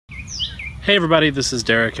Hey everybody, this is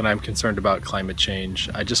Derek and I'm concerned about climate change.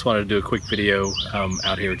 I just wanted to do a quick video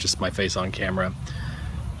out here, just my face on camera.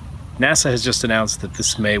 NASA has just announced that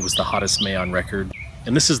this May was the hottest May on record,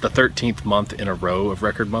 and this is the 13th month in a row of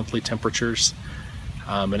record monthly temperatures.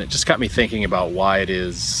 And it just got me thinking about why it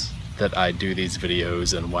is that I do these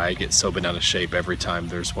videos and why I get so bent out of shape every time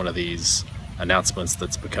there's one of these announcements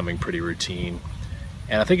that's becoming pretty routine.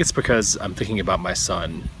 And I think it's because I'm thinking about my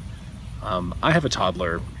son. I have a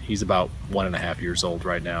toddler. He's about 1.5 years old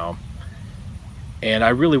right now, and I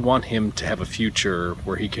really want him to have a future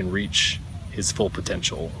where he can reach his full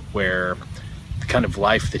potential, where the kind of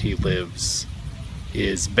life that he lives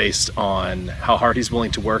is based on how hard he's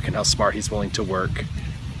willing to work and how smart he's willing to work,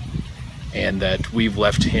 and that we've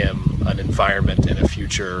left him an environment and a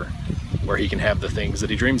future where he can have the things that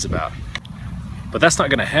he dreams about. But that's not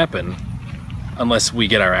going to happen unless we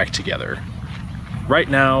get our act together. Right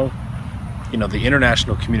now, you know, the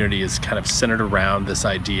international community is kind of centered around this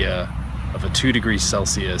idea of a 2 degrees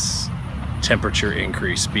Celsius temperature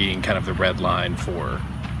increase being kind of the red line for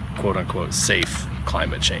quote-unquote safe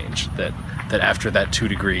climate change, that after that 2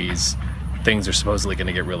 degrees things are supposedly going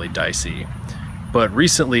to get really dicey. But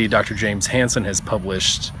recently Dr. James Hansen has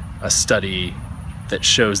published a study that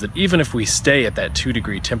shows that even if we stay at that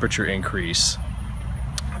 2-degree temperature increase,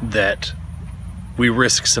 that we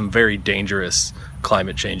risk some very dangerous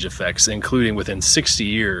climate change effects, including within 60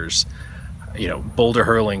 years, you know, boulder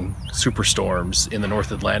hurling superstorms in the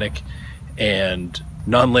North Atlantic and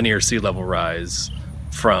nonlinear sea level rise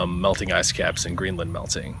from melting ice caps and Greenland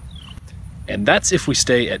melting. And that's if we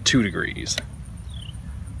stay at 2 degrees.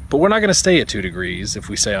 But we're not going to stay at 2 degrees if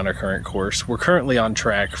we stay on our current course. We're currently on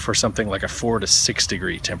track for something like a 4 to 6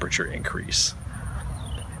 degree temperature increase.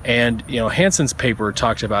 And, you know, Hansen's paper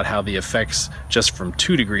talked about how the effects just from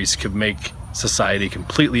 2 degrees could make society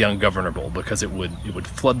completely ungovernable because it would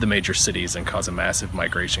flood the major cities and cause a massive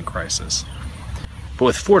migration crisis. But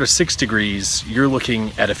with 4 to 6 degrees, you're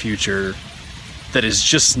looking at a future that is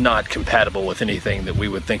just not compatible with anything that we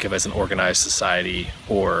would think of as an organized society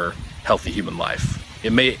or healthy human life.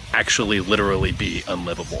 It may actually literally be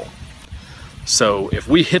unlivable. So if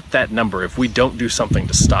we hit that number, if we don't do something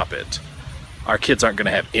to stop it, our kids aren't going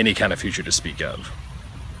to have any kind of future to speak of.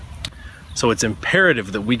 So it's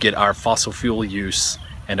imperative that we get our fossil fuel use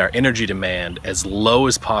and our energy demand as low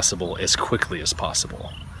as possible, as quickly as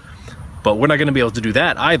possible. But we're not going to be able to do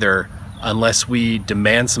that either unless we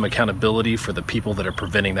demand some accountability for the people that are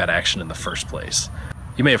preventing that action in the first place.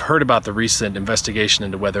 You may have heard about the recent investigation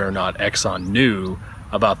into whether or not Exxon knew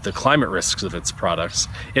about the climate risks of its products.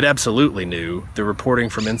 It absolutely knew. The reporting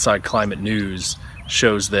from Inside Climate News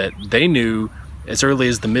shows that they knew as early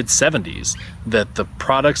as the mid-70s that the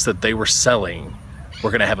products that they were selling were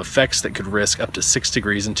going to have effects that could risk up to 6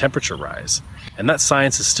 degrees in temperature rise. And that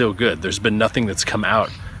science is still good. There's been nothing that's come out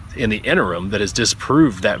in the interim that has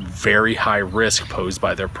disproved that very high risk posed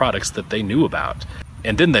by their products that they knew about.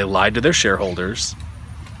 And then they lied to their shareholders,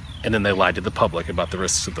 and then they lied to the public about the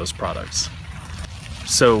risks of those products.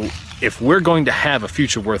 So if we're going to have a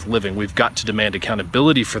future worth living, we've got to demand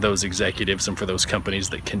accountability for those executives and for those companies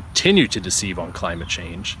that continue to deceive on climate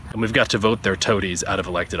change. And we've got to vote their toadies out of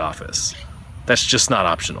elected office. That's just not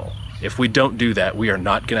optional. If we don't do that, we are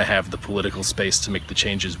not going to have the political space to make the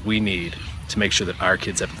changes we need to make sure that our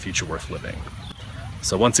kids have a future worth living.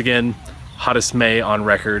 So once again, hottest May on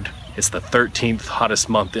record. It's the 13th hottest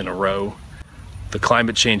month in a row. The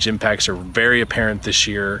climate change impacts are very apparent this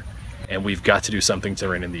year, and we've got to do something to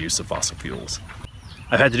rein in the use of fossil fuels.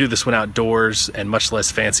 I've had to do this one outdoors and much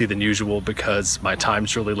less fancy than usual because my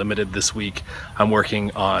time's really limited this week. I'm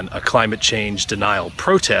working on a climate change denial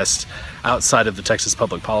protest outside of the Texas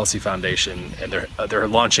Public Policy Foundation, and they're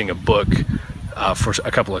launching a book for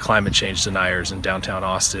a couple of climate change deniers in downtown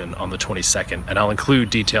Austin on the 22nd, and I'll include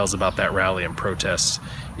details about that rally and protest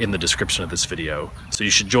in the description of this video, so you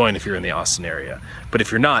should join if you're in the Austin area. But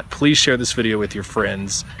if you're not, please share this video with your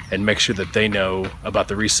friends and make sure that they know about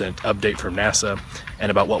the recent update from NASA and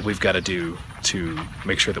about what we've got to do to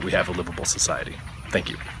make sure that we have a livable society. Thank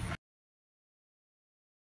you.